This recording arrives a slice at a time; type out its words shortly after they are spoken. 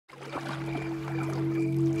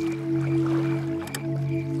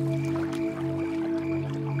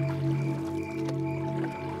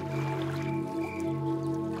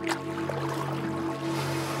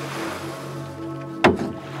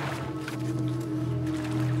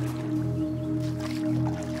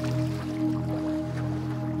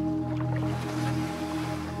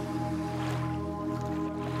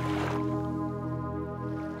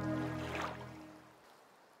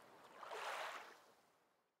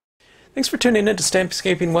Thanks for tuning in to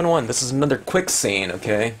Stampscaping 101. This is another quick scene,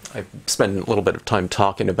 okay? I've spent a little bit of time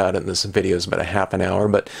talking about it, and this video is about a half an hour,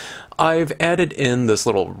 but I've added in this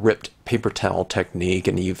little ripped paper towel technique,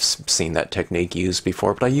 and you've seen that technique used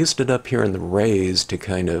before, but I used it up here in the rays to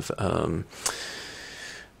kind of,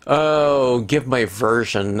 give my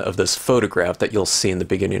version of this photograph that you'll see in the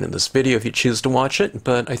beginning of this video if you choose to watch it,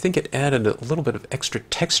 but I think it added a little bit of extra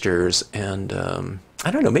textures and,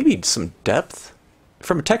 I don't know, maybe some depth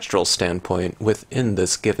from a textural standpoint within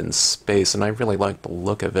this given space, and I really like the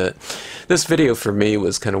look of it. This video for me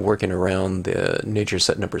was kind of working around the nature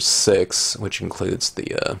set number 6, which includes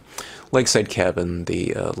the Lakeside Cabin,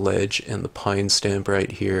 the ledge, and the pine stamp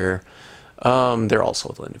right here. They're all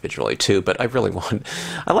sold individually too, but I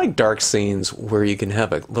like dark scenes where you can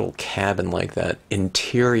have a little cabin like that,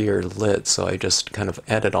 interior lit, so I just kind of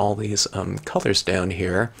added all these colors down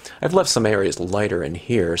here. I've left some areas lighter in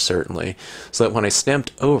here, certainly, so that when I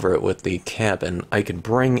stamped over it with the cabin, I could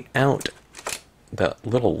bring out that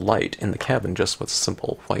little light in the cabin just with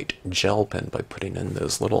simple white gel pen by putting in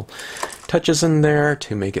those little touches in there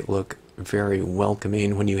to make it look very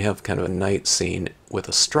welcoming when you have kind of a night scene with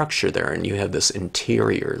a structure there and you have this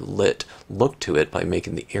interior lit look to it by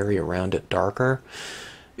making the area around it darker.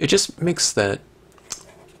 It just makes that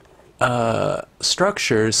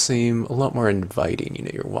structure seem a lot more inviting. You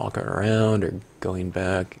know, you're walking around or going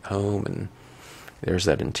back home and there's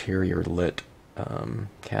that interior lit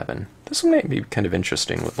cabin. This one may be kind of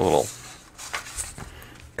interesting with a little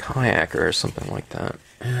kayak or something like that.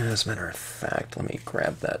 As a matter of fact, let me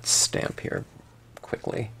grab that stamp here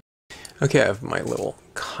quickly. Okay, I have my little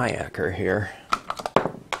kayaker here.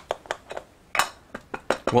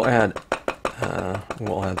 We'll add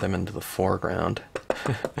them into the foreground.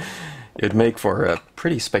 It'd make for a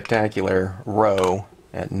pretty spectacular row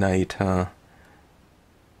at night, huh?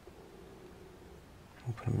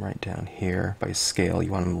 We'll put them right down here. By scale,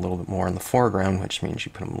 you want them a little bit more in the foreground, which means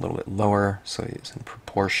you put them a little bit lower, so it's in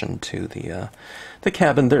proportion to the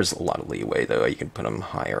cabin. There's a lot of leeway, though. You can put them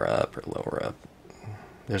higher up or lower up.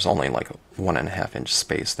 There's only like a 1.5 inch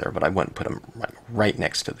space there, but I wouldn't put them right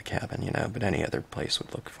next to the cabin, you know, but any other place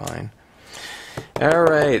would look fine.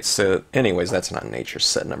 Alright, so anyways, that's not nature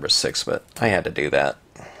set number 6, but I had to do that.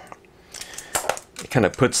 It kind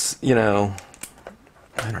of puts, you know,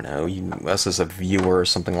 I don't know, us as a viewer or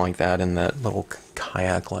something like that in that little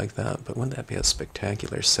kayak like that, but wouldn't that be a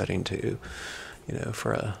spectacular setting to, you know,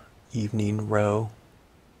 for a evening row?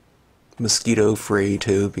 Mosquito free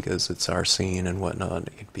too, because it's our scene and whatnot.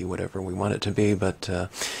 It could be whatever we want it to be, but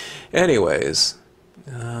anyways,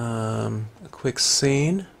 a quick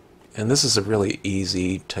scene, and this is a really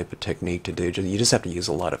easy type of technique to do. You just have to use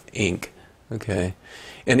a lot of ink, okay?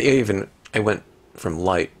 And even I went from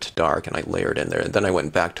light to dark and I layered in there, and then I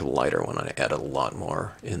went back to the lighter one and I added a lot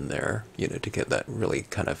more in there, you know, to get that really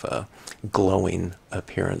kind of a glowing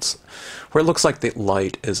appearance where it looks like the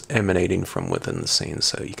light is emanating from within the scene,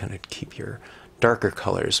 so you kind of keep your darker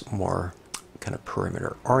colors more kind of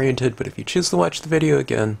perimeter oriented. But if you choose to watch the video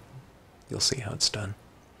again, you'll see how it's done.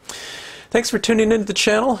 Thanks for tuning into the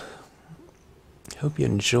channel. Hope you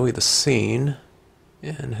enjoy the scene.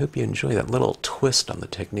 And hope you enjoy that little twist on the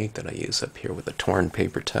technique that I use up here with the torn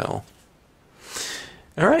paper towel.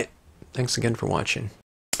 Alright, thanks again for watching.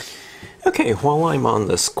 Okay, while I'm on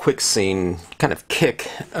this quick scene kind of kick,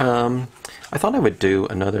 I thought I would do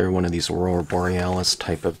another one of these Aurora Borealis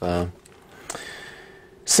type of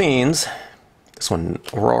scenes. This one,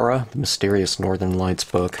 Aurora, the Mysterious Northern Lights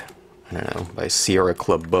book. I don't know, by Sierra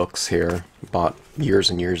Club Books here. Bought years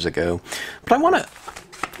and years ago. But I want to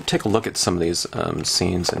take a look at some of these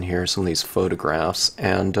scenes in here, some of these photographs,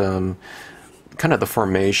 and kind of the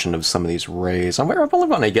formation of some of these rays. I really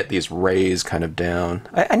want to get these rays kind of down.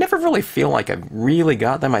 I never really feel like I've really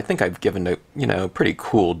got them. I think I've given a, you know, pretty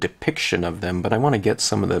cool depiction of them, but I want to get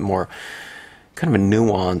some of the more kind of a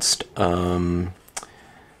nuanced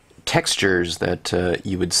textures that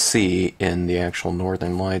you would see in the actual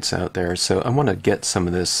northern lights out there. So I want to get some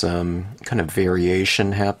of this kind of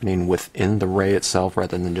variation happening within the ray itself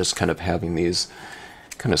rather than just kind of having these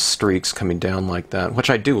kind of streaks coming down like that, which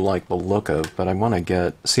I do like the look of, but I want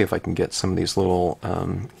to see if I can get some of these little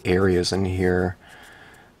areas in here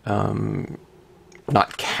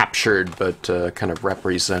not captured but kind of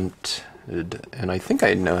represented. And I think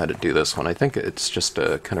I know how to do this one. I think it's just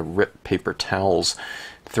kind of rip paper towels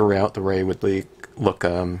throughout the ray would look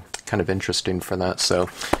kind of interesting for that. So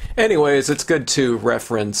anyways, it's good to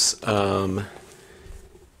reference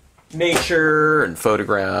nature and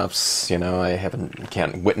photographs. You know, I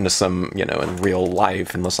can't witness them, you know, in real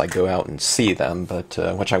life unless I go out and see them, but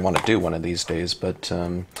which I want to do one of these days. But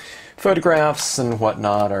photographs and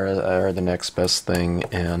whatnot are the next best thing,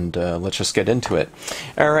 and let's just get into it.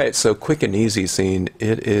 Alright, so quick and easy scene.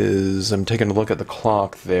 It is, I'm taking a look at the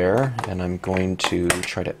clock there, and I'm going to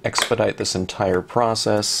try to expedite this entire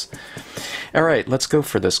process. Alright, let's go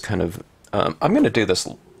for this kind of, I'm going to do this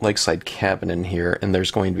Lakeside Cabin in here, and there's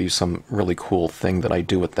going to be some really cool thing that I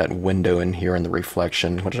do with that window in here and the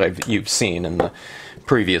reflection, which you've seen in the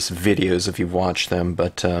previous videos if you've watched them,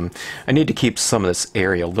 but I need to keep some of this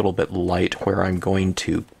area a little bit light where I'm going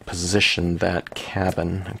to position that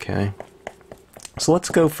cabin, okay? So let's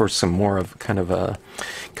go for some more of kind of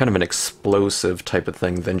an explosive type of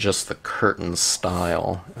thing than just the curtain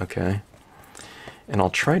style, okay? And I'll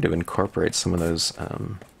try to incorporate some of those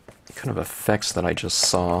kind of effects that I just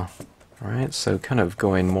saw. Alright, so kind of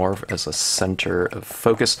going more as a center of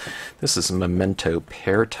focus. This is Memento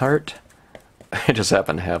Pear Tart. I just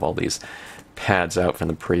happen to have all these pads out from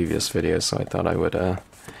the previous video, so I thought I would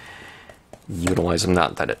utilize them.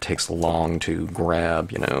 Not that it takes long to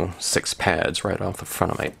grab, 6 pads right off the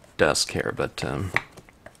front of my desk here, but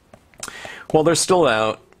well, they're still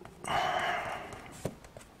out.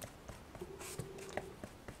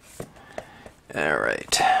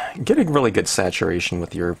 Alright, getting really good saturation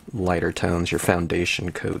with your lighter tones, your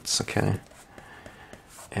foundation coats, okay?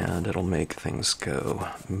 And it'll make things go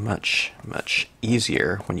much, much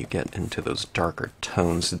easier when you get into those darker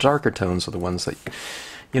tones. The darker tones are the ones that,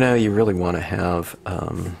 you really want to have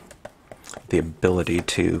the ability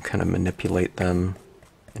to kind of manipulate them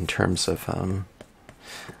in terms of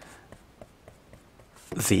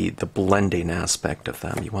the blending aspect of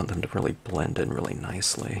them. You want them to really blend in really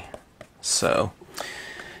nicely. So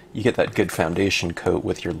you get that good foundation coat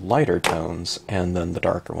with your lighter tones, and then the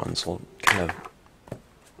darker ones will kind of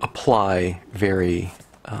apply very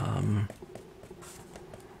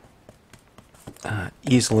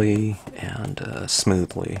easily and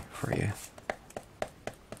smoothly for you.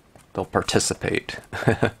 They'll participate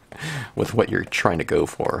with what you're trying to go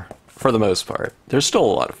for the most part. There's still a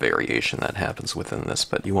lot of variation that happens within this,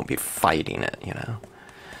 but you won't be fighting it,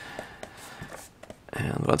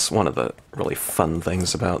 And that's one of the really fun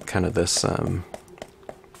things about kind of this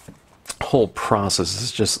whole process,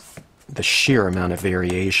 is just the sheer amount of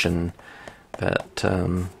variation that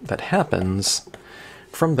that happens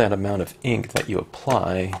from that amount of ink that you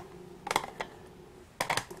apply.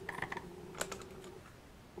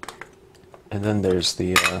 And then there's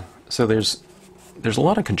the so there's a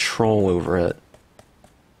lot of control over it,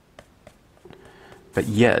 but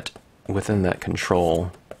yet within that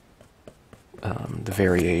control, the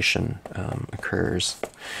variation occurs.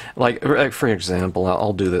 Like for example,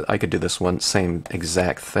 I could do this one same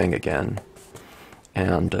exact thing again,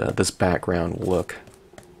 and this background will look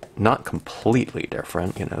not completely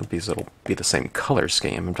different, because it'll be the same color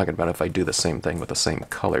scheme. I'm talking about if I do the same thing with the same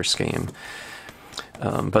color scheme.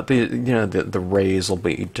 But the rays will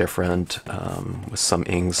be different. With some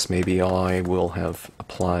inks, maybe I will have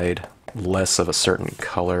applied less of a certain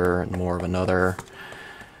color and more of another.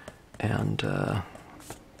 And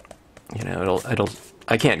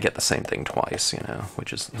I can't get the same thing twice,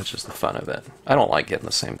 which is the fun of it. I don't like getting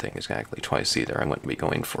the same thing exactly twice either. I wouldn't be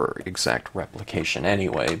going for exact replication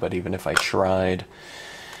anyway, but even if I tried,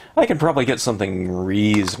 I could probably get something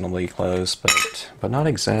reasonably close, but not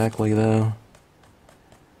exactly though.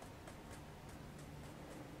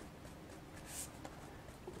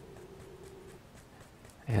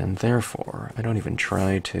 And therefore, I don't even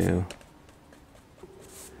try to.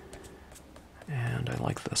 And I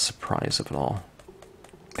like the surprise of it all.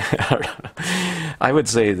 I would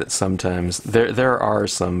say that sometimes there are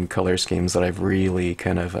some color schemes that I've really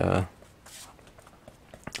kind of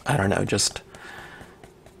I don't know, just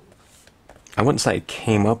I wouldn't say I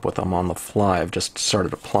came up with them on the fly. I've just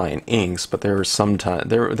started applying inks, but there was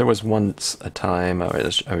there was once a time I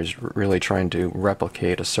was really trying to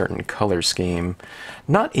replicate a certain color scheme,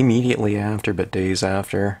 not immediately after, but days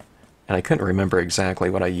after, and I couldn't remember exactly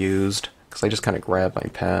what I used because I just kind of grabbed my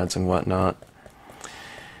pads and whatnot,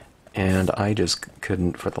 and I just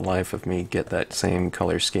couldn't for the life of me get that same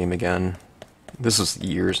color scheme again. This was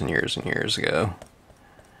years and years and years ago.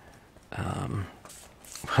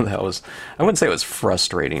 That was, I wouldn't say it was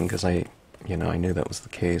frustrating because I knew that was the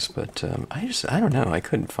case, but I don't know, I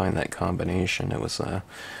couldn't find that combination. It was a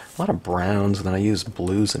lot of browns, and then I used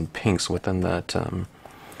blues and pinks within that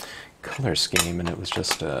color scheme, and it was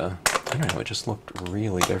just, I don't know, it just looked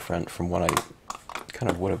really different from what I kind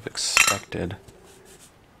of would have expected.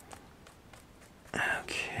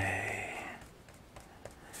 Okay.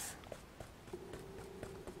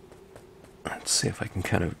 Let's see if I can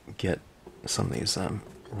kind of get some of these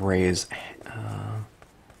rays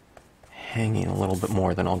hanging a little bit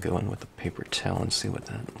more, then I'll go in with the paper towel and see what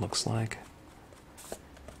that looks like.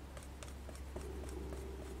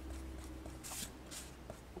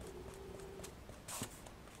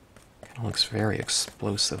 Kind of looks very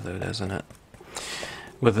explosive though, doesn't it?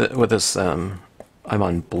 With this, I'm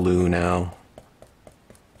on blue now,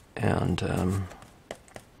 and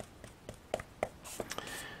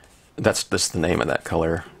that's just the name of that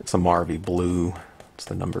color. It's a Marvy blue. It's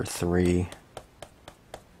the number 3.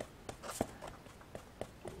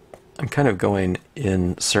 I'm kind of going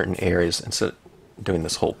in certain areas instead of doing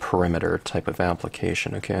this whole perimeter type of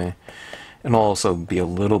application, okay? And I'll also be a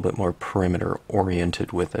little bit more perimeter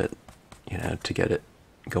oriented with it, you know, to get it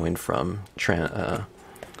going from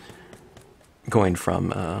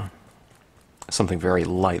something very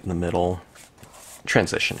light in the middle,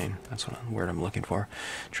 transitioning, that's what word I'm looking for,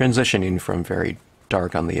 transitioning from very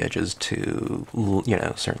dark on the edges to, you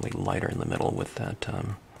know, certainly lighter in the middle with that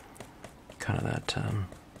kind of that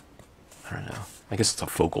I don't know, I guess it's a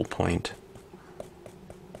focal point,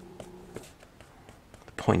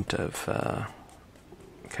 the point of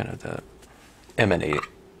kind of the emanating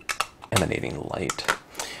light.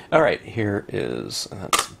 All right, here is,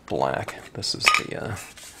 that's black, this is the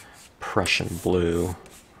Prussian blue.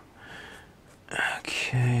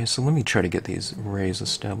 Okay, so let me try to get these rays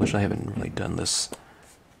established. I haven't really done this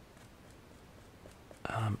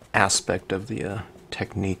aspect of the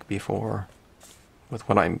technique before with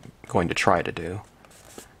what I'm going to try to do,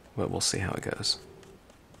 but we'll see how it goes.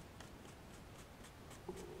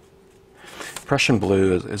 Prussian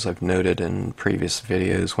blue, as I've noted in previous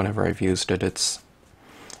videos, whenever I've used it, it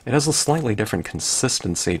has a slightly different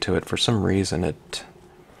consistency to it. For some reason, it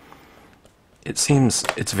seems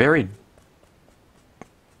it's very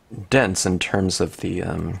dense in terms of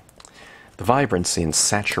the vibrancy and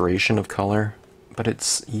saturation of color, but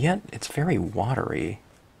it's very watery.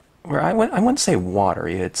 Or I wouldn't say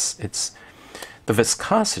watery. It's the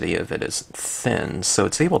viscosity of it is thin, so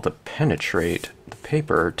it's able to penetrate the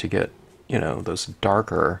paper to get, you know, those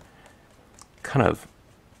darker kind of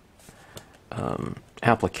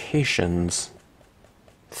applications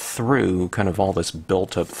through kind of all this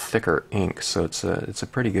built-up thicker ink. So it's a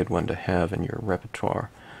pretty good one to have in your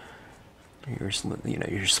repertoire, your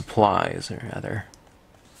supplies, or rather,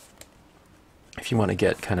 if you want to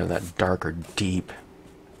get kind of that darker, deep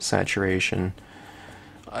saturation.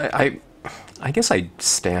 I guess I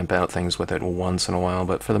stamp out things with it once in a while,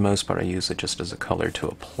 but for the most part I use it just as a color to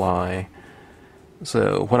apply.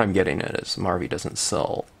 So what I'm getting at is Marvy doesn't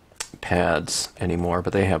sell pads anymore,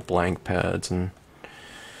 but they have blank pads, and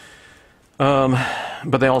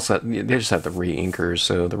but they just have the re-inkers,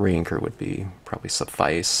 so the re-inker would be probably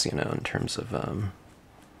suffice, you know, in terms of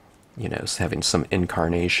you know, having some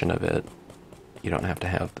incarnation of it. You don't have to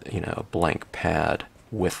have, you know, a blank pad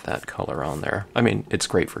with that color on there. I mean, it's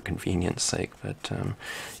great for convenience sake, but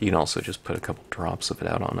you can also just put a couple drops of it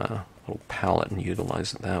out on a little palette and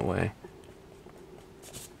utilize it that way.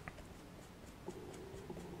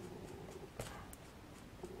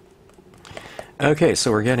 Okay,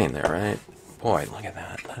 so we're getting there, right? Boy, look at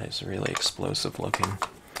that. That is really explosive looking.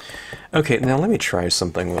 Okay, now let me try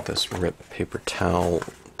something with this rip paper towel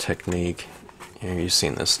technique. You know, you've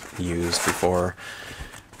seen this used before.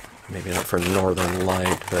 Maybe not for Northern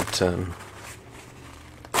Light, but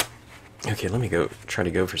okay, let me try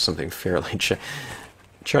to go for something fairly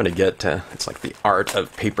try to get to, it's like the art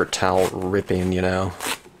of paper towel ripping, you know.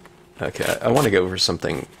 Okay, I want to go for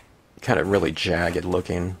something kind of really jagged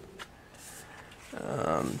looking,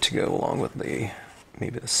 to go along with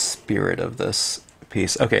maybe the spirit of this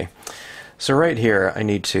piece. Okay, so right here I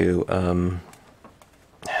need to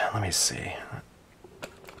let me see.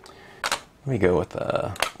 Let me go with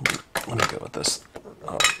this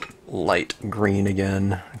light green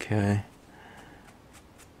again. Okay.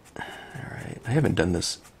 All right. I haven't done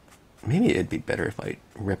this. Maybe it'd be better if I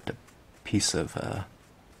ripped a piece of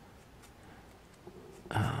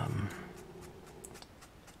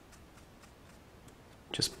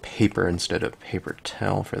just paper instead of paper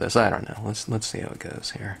towel for this. I don't know. Let's see how it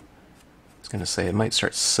goes here. I was gonna say it might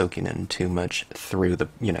start soaking in too much through the,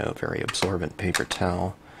 you know, very absorbent paper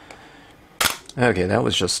towel. Okay, that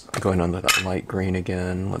was just going on with that light green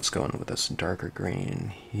again. Let's go in with this darker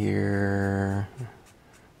green here.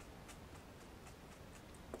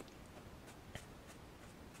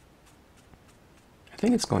 I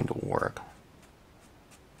think it's going to work.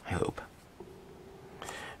 I hope.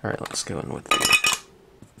 Alright, let's go in with the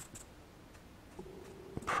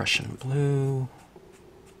Prussian blue.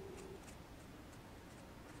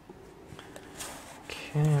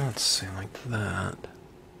 Okay, let's see, like that.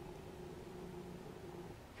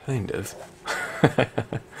 Kind of.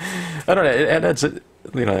 I don't know, it adds a,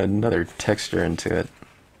 another texture into it.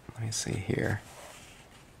 Let me see here.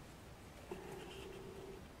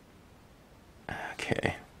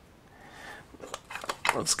 Okay.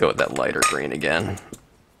 Let's go with that lighter green again.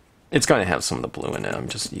 It's going to have some of the blue in it. I'm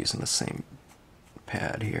just using the same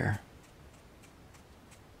pad here.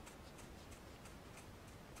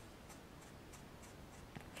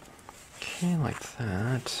 Okay, like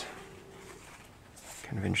that.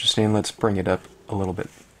 Kind of interesting. Let's bring it up a little bit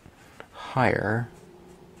higher.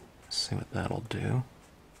 See what that'll do.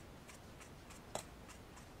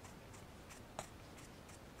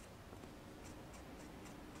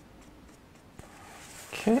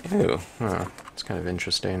 Okay, ooh, it's kind of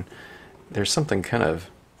interesting. There's something kind of,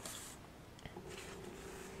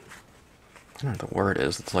 I don't know what the word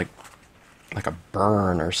is, it's like a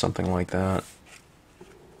burn or something like that.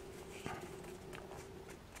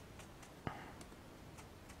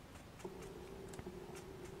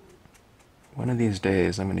 One of these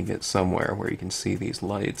days I'm going to get somewhere where you can see these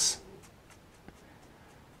lights.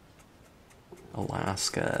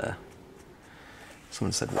 Alaska.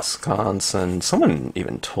 Someone said Wisconsin. Someone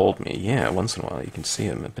even told me, yeah, once in a while you can see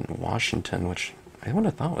them up in Washington, which I would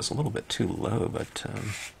have thought was a little bit too low, but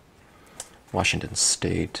Washington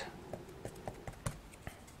State.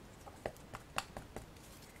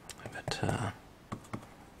 But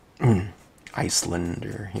Iceland,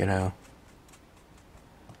 or, you know,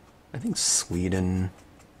 I think Sweden.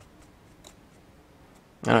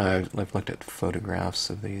 I don't know, I've looked at photographs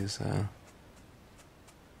of these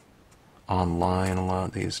online a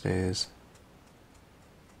lot these days.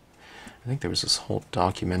 I think there was this whole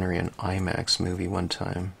documentary and IMAX movie one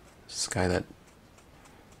time. This guy that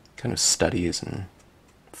kind of studies and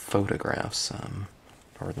photographs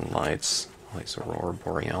northern lights, all these aurora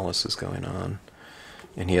borealis is going on,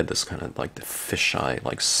 and he had this kind of like the fisheye,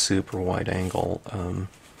 like super wide angle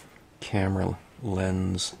camera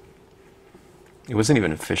lens. It wasn't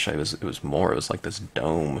even a fisheye. It was more. It was like this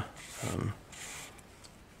dome.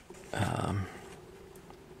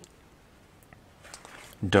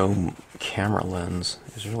 Dome camera lens.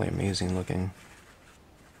 It was really amazing looking.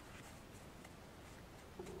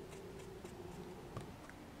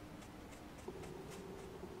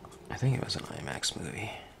 I think it was an IMAX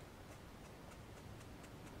movie.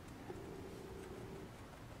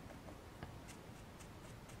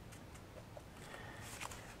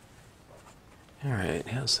 Alright,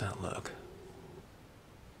 how's that look?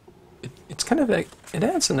 It's kind of it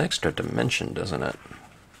adds an extra dimension, doesn't it?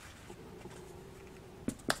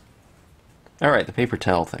 Alright, the paper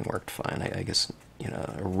towel thing worked fine. I guess, you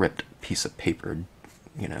know, a ripped piece of paper,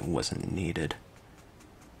 you know, wasn't needed.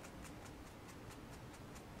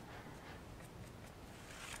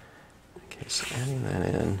 Okay, so adding that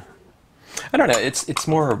in. I don't know, it's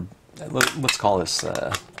more, let's call this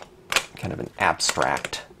kind of an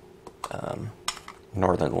abstract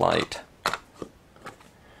northern light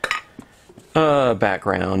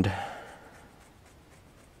background.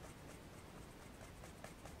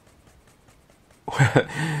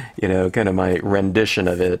 You know, kind of my rendition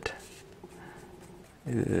of it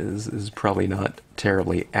is probably not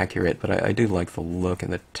terribly accurate, but I do like the look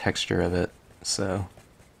and the texture of it, so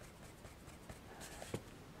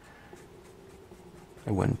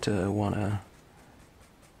I wouldn't want to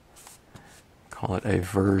call it a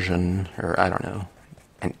version, or I don't know,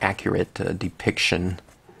 an accurate depiction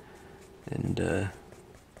and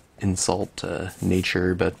insult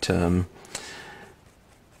nature, but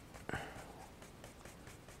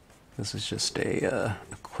this is just a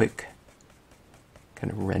quick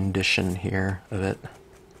kind of rendition here of it.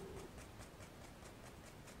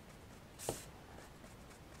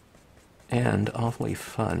 And awfully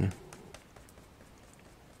fun.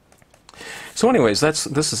 So anyways, this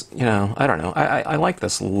is, you know, I don't know, I like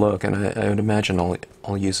this look, and I would imagine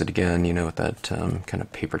I'll use it again, you know, with that kind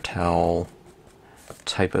of paper towel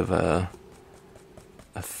type of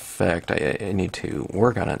effect. I need to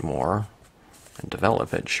work on it more and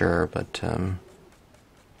develop it, sure, but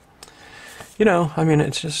you know, I mean,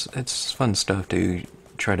 it's fun stuff to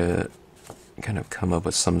try to kind of come up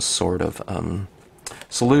with some sort of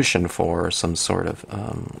solution for some sort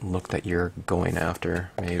of look that you're going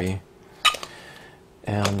after, maybe.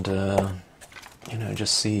 And, you know,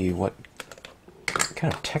 just see what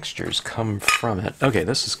kind of textures come from it. Okay,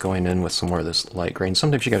 this is going in with some more of this light green.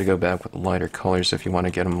 Sometimes you got to go back with lighter colors if you want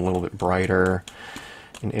to get them a little bit brighter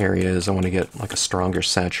in areas. I want to get like a stronger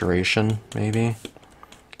saturation, maybe,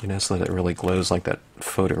 you know, so that it really glows like that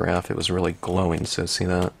photograph. It was really glowing, so see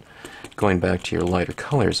that? Going back to your lighter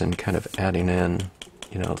colors and kind of adding in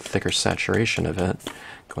you know, thicker saturation of it,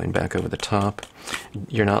 going back over the top.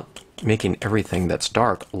 You're not making everything that's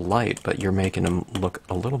dark light, but you're making them look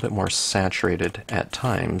a little bit more saturated at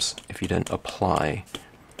times if you didn't apply,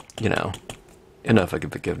 you know, enough of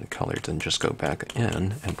a given color to just go back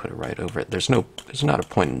in and put it right over it. There's not a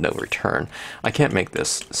point of no return. I can't make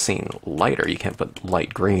this scene lighter. You can't put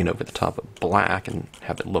light green over the top of black and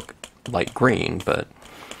have it look light green, but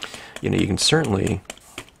you know, you can certainly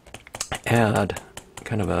add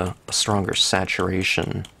kind of a stronger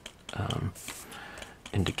saturation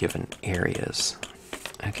into given areas.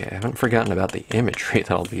 Okay, I haven't forgotten about the imagery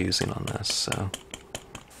that I'll be using on this, so.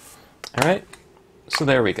 Alright, so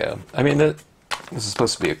there we go. I mean, this is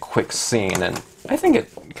supposed to be a quick scene, and I think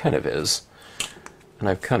it kind of is. And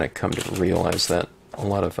I've kind of come to realize that a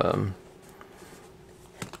lot of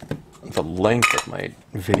the length of my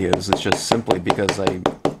videos is just simply because I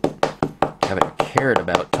haven't cared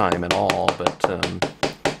about time at all, but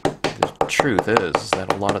the truth is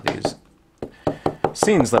that a lot of these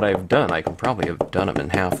scenes that I've done, I could probably have done them in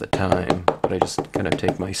half the time, but I just kind of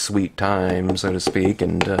take my sweet time, so to speak,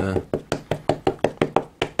 and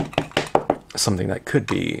something that could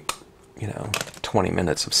be, you know, 20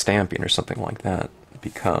 minutes of stamping or something like that have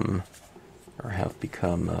become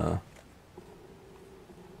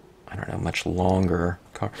I don't know, much longer.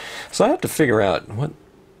 So I have to figure out what's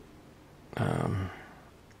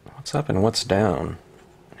up and what's down.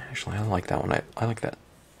 Actually, I like that one. I like that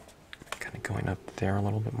kind of going up there a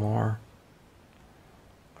little bit more.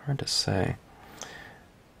 Hard to say.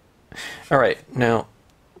 Alright, now,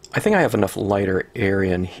 I think I have enough lighter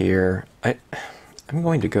area in here. I'm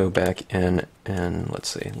going to go back in and, let's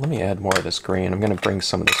see, let me add more of this green. I'm going to bring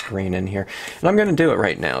some of this green in here. And I'm going to do it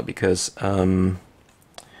right now because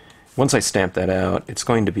once I stamp that out, it's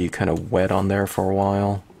going to be kind of wet on there for a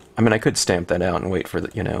while. I mean, I could stamp that out and wait for,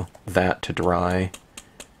 you know, that to dry.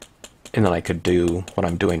 And then I could do what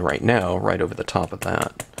I'm doing right now, right over the top of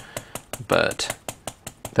that. But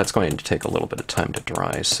that's going to take a little bit of time to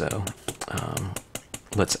dry, so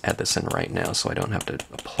let's add this in right now so I don't have to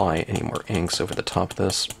apply any more inks over the top of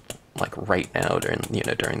this, like right now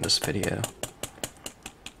during this video.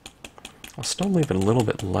 I'll still leave it a little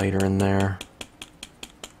bit lighter in there,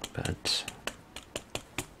 but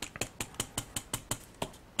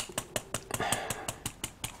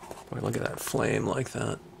boy, look at that flame like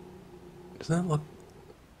that. Doesn't that look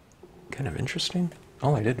kind of interesting?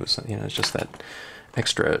 All I did was, you know, it's just that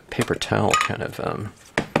extra paper towel kind of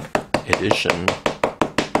addition.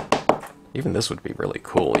 Even this would be really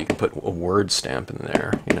cool. You could put a word stamp in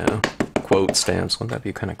there, you know, quote stamps. Wouldn't that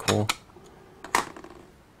be kind of cool?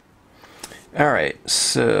 Alright,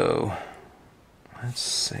 so let's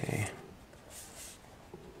see.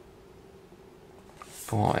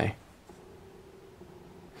 Boy.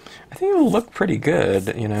 I think it'll look pretty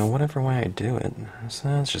good, you know, whatever way I do it. So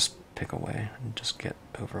let's just pick away and just get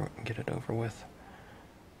it over with.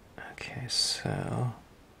 Okay, so I'm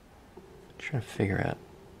trying to figure out.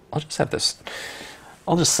 I'll just have this.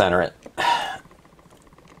 I'll just center it.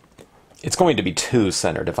 It's going to be too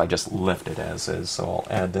centered if I just lift it as is, so I'll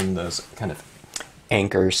add in those kind of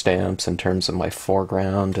anchor stamps in terms of my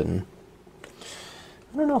foreground, and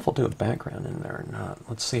I don't know if I'll do a background in there or not.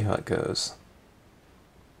 Let's see how it goes.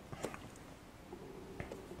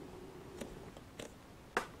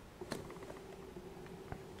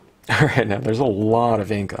 Alright, now there's a lot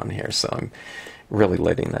of ink on here, so I'm really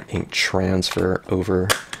letting that ink transfer over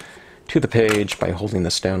to the page by holding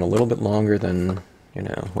this down a little bit longer than, you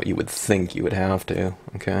know, what you would think you would have to,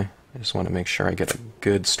 okay? I just want to make sure I get a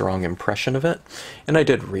good, strong impression of it. And I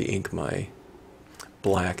did re-ink my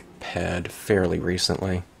black pad fairly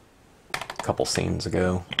recently, a couple scenes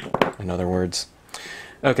ago, in other words.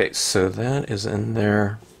 Okay, so that is in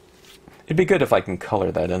there. It'd be good if I can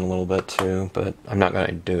color that in a little bit too, but I'm not going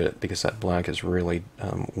to do it because that black is really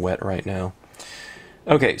wet right now.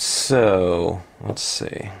 Okay, so let's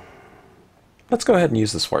see. Let's go ahead and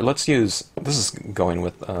use this for it. Let's use, this is going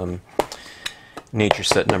with nature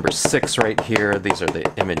set number 6 right here. These are the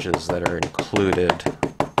images that are included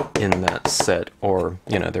in that set, or,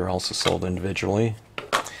 you know, they're also sold individually.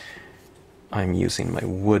 I'm using my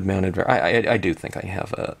wood-mounted, I do think I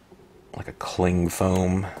have a, like a cling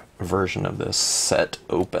foam version of this set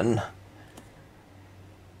open.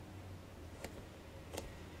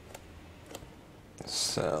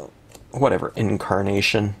 So, whatever,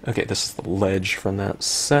 incarnation. Okay, this is the ledge from that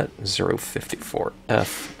set,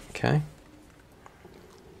 054F, okay.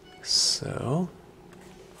 So,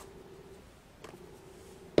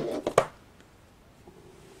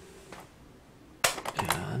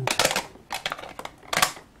 and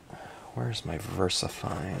where's my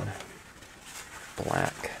VersaFine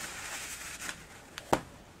black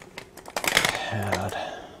pad.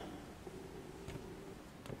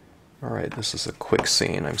 Alright, this is a quick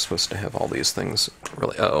scene. I'm supposed to have all these things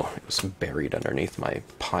really... Oh, it was buried underneath my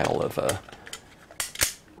pile of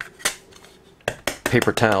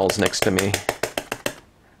paper towels next to me.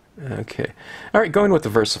 Okay. Alright, going with the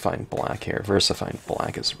VersaFine black here. VersaFine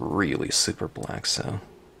black is really super black, so...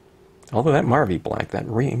 Although that Marvy black, that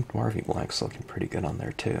re-inked Marvy black's looking pretty good on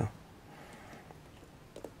there too.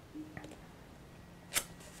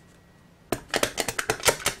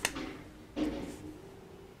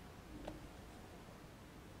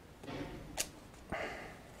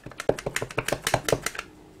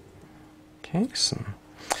 Okay, some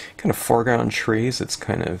kind of foreground trees. It's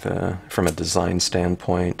kind of, from a design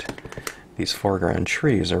standpoint, these foreground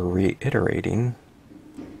trees are reiterating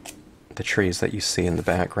the trees that you see in the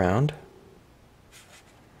background.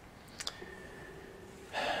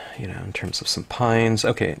 You know, in terms of some pines.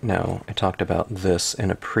 Okay, now I talked about this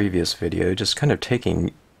in a previous video, just kind of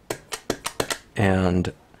taking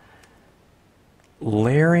and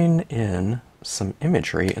layering in some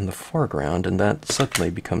imagery in the foreground, and that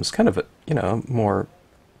suddenly becomes kind of a, you know, more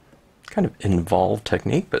kind of involved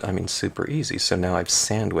technique, but I mean super easy. So now I've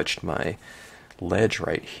sandwiched my ledge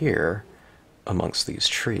right here amongst these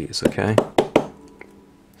trees, okay?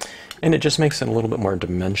 And it just makes it a little bit more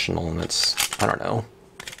dimensional, and it's, I don't know,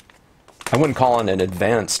 I wouldn't call it an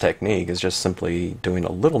advanced technique. It's just simply doing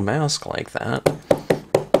a little mask like that.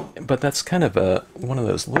 But that's kind of one of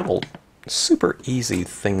those little super easy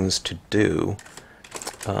things to do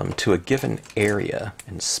to a given area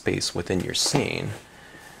and space within your scene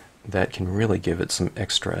that can really give it some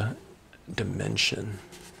extra dimension.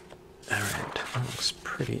 Alright, that looks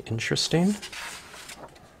pretty interesting.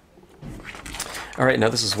 Alright, now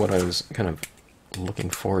this is what I was kind of looking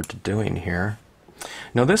forward to doing here.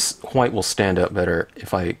 Now this white will stand out better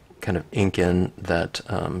if I kind of ink in that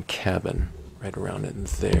cabin right around it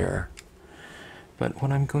there. But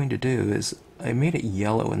what I'm going to do is, I made it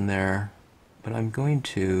yellow in there, but I'm going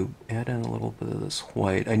to add in a little bit of this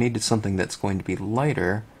white. I needed something that's going to be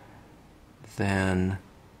lighter than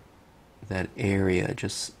that area,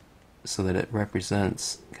 just so that it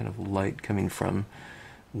represents kind of light coming from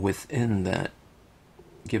within that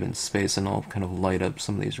given space, and I'll kind of light up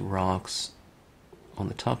some of these rocks on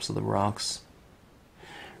the tops of the rocks,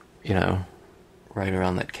 you know, right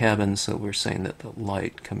around that cabin. So we're saying that the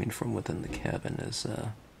light coming from within the cabin is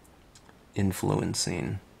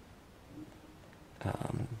influencing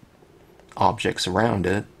objects around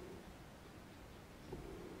it.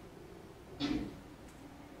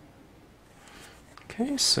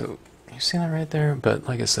 Okay, so you see that right there? But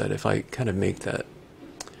like I said, if I kind of make that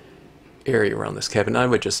area around this cabin, I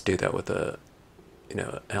would just do that with a, you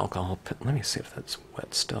know, alcohol pen. Let me see if that's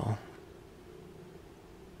wet still.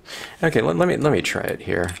 Okay, let me try it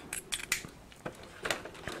here.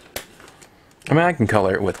 I mean, I can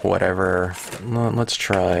color it with whatever. Let's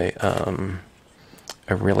try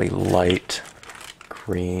a really light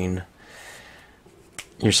green.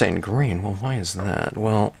 You're saying green? Well, why is that?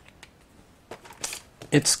 Well,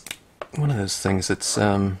 it's one of those things. It's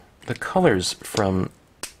the colors from,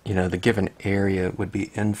 you know, the given area would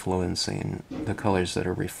be influencing the colors that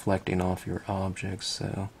are reflecting off your objects.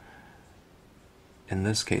 So in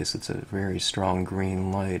this case, it's a very strong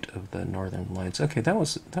green light of the northern lights. Okay, that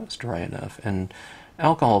was dry enough. And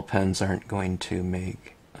alcohol pens aren't going to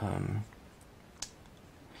make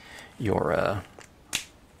your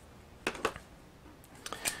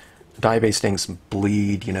dye-based inks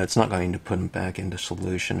bleed. You know, it's not going to put them back into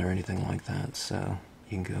solution or anything like that. So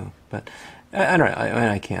you can go, but I don't know.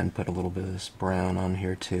 I can put a little bit of this brown on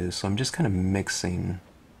here too. So I'm just kind of mixing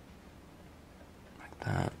like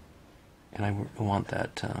that. And I want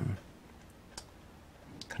that kind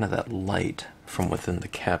of that light from within the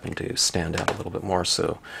cabin to stand out a little bit more.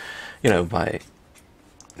 So, you know, by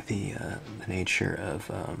the nature of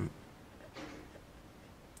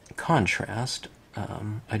contrast,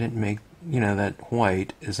 I didn't make, you know, that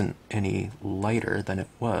white isn't any lighter than it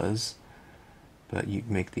was, but you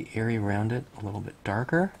make the area around it a little bit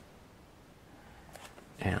darker,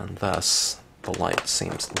 and thus the light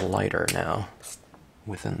seems lighter now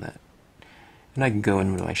within that. And I can go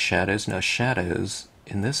into my shadows. Now shadows,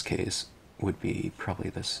 in this case, would be probably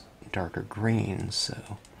this darker green,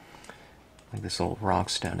 so like this little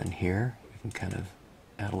rocks down in here, we can kind of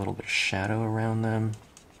add a little bit of shadow around them,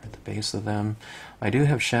 at the base of them. I do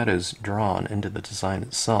have shadows drawn into the design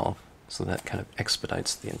itself, so that kind of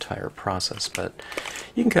expedites the entire process, but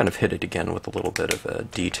you can kind of hit it again with a little bit of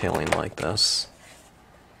detailing like this.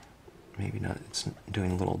 Maybe not, it's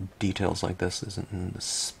doing little details like this isn't in the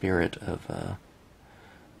spirit of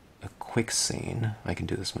a quick scene, I can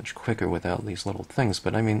do this much quicker without these little things,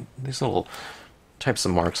 but I mean, these little types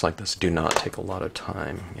of marks like this do not take a lot of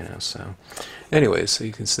time, you know, so. Anyway, so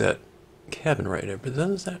you can see that cabin right there, but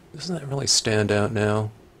doesn't that really stand out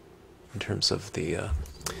now in terms of the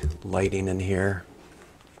lighting in here?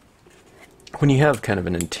 When you have kind of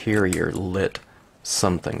an interior lit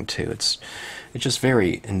something too, it's just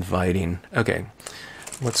very inviting. Okay,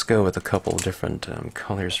 let's go with a couple of different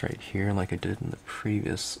colors right here, like I did in the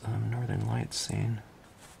previous Northern Lights scene.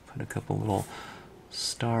 Put a couple little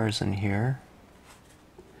stars in here.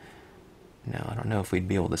 Now, I don't know if we'd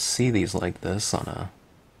be able to see these like this on a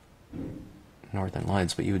Northern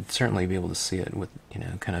Lights, but you would certainly be able to see it with, you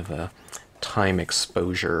know, kind of a time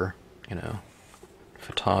exposure, you know,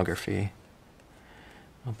 photography.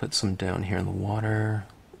 I'll put some down here in the water,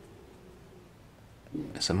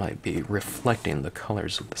 as it might be reflecting the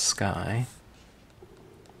colors of the sky.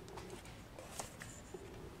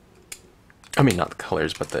 I mean, not the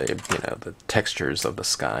colors, but the, you know, the textures of the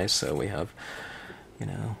sky. So we have, you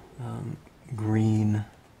know, green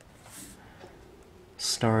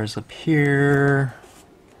stars up here.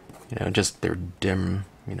 You know, just they're dim,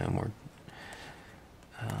 you know, more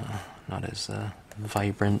not as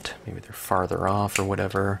vibrant. Maybe they're farther off or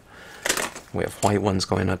whatever. We have white ones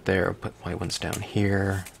going up there. I'll put white ones down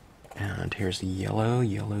here. And here's the yellow.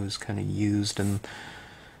 Yellow's kind of used in,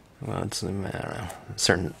 well, it's, I don't know, a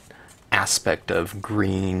certain aspect of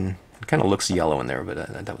green. It kind of looks yellow in there,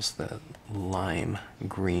 but that was the lime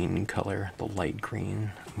green color, the light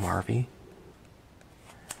green Marvy.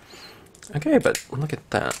 Okay, but look at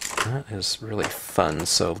that. That is really fun.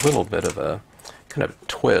 So a little bit of a kind of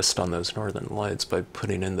twist on those Northern Lights by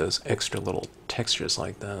putting in those extra little textures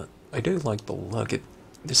like that. I do like the look.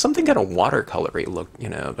 There's something kind of watercolory look, you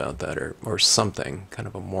know, about that, or something kind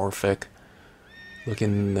of amorphic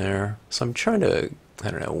looking there. So I'm trying to,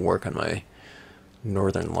 I don't know, work on my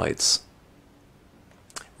Northern Lights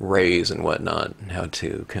rays and whatnot, and how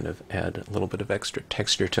to kind of add a little bit of extra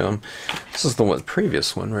texture to them. This is the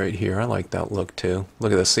previous one right here. I like that look too.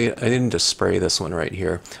 Look at this. See, I didn't just spray this one right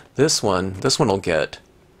here. This one will get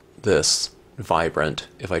this vibrant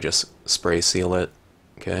if I just spray seal it.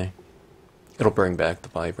 Okay, it'll bring back the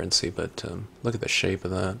vibrancy, but look at the shape of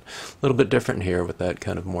that. A little bit different here with that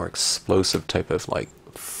kind of more explosive type of like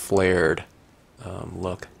flared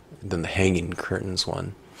look than the hanging curtains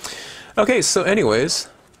one. Okay, so anyways,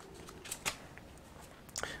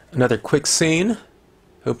 another quick scene.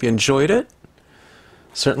 Hope you enjoyed it.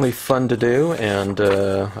 Certainly fun to do, and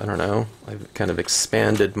I don't know, I've kind of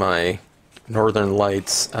expanded my Northern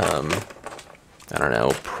Lights, I don't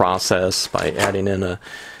know, process by adding in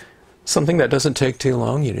something that doesn't take too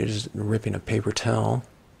long. You know, just ripping a paper towel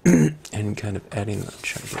and kind of adding, I'm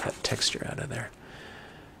trying to get that texture out of there,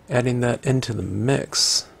 adding that into the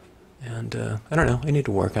mix. And I don't know, I need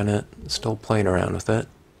to work on it. Still playing around with it.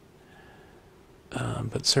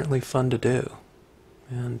 But certainly fun to do.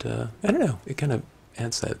 And I don't know, it kind of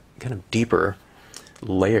adds that kind of deeper,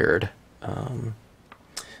 layered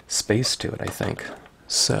space to it, I think.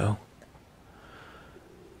 So,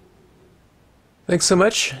 thanks so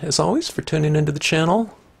much, as always, for tuning into the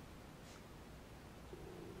channel.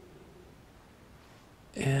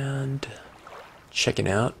 And checking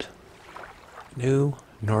out new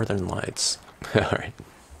Northern Lights. All right.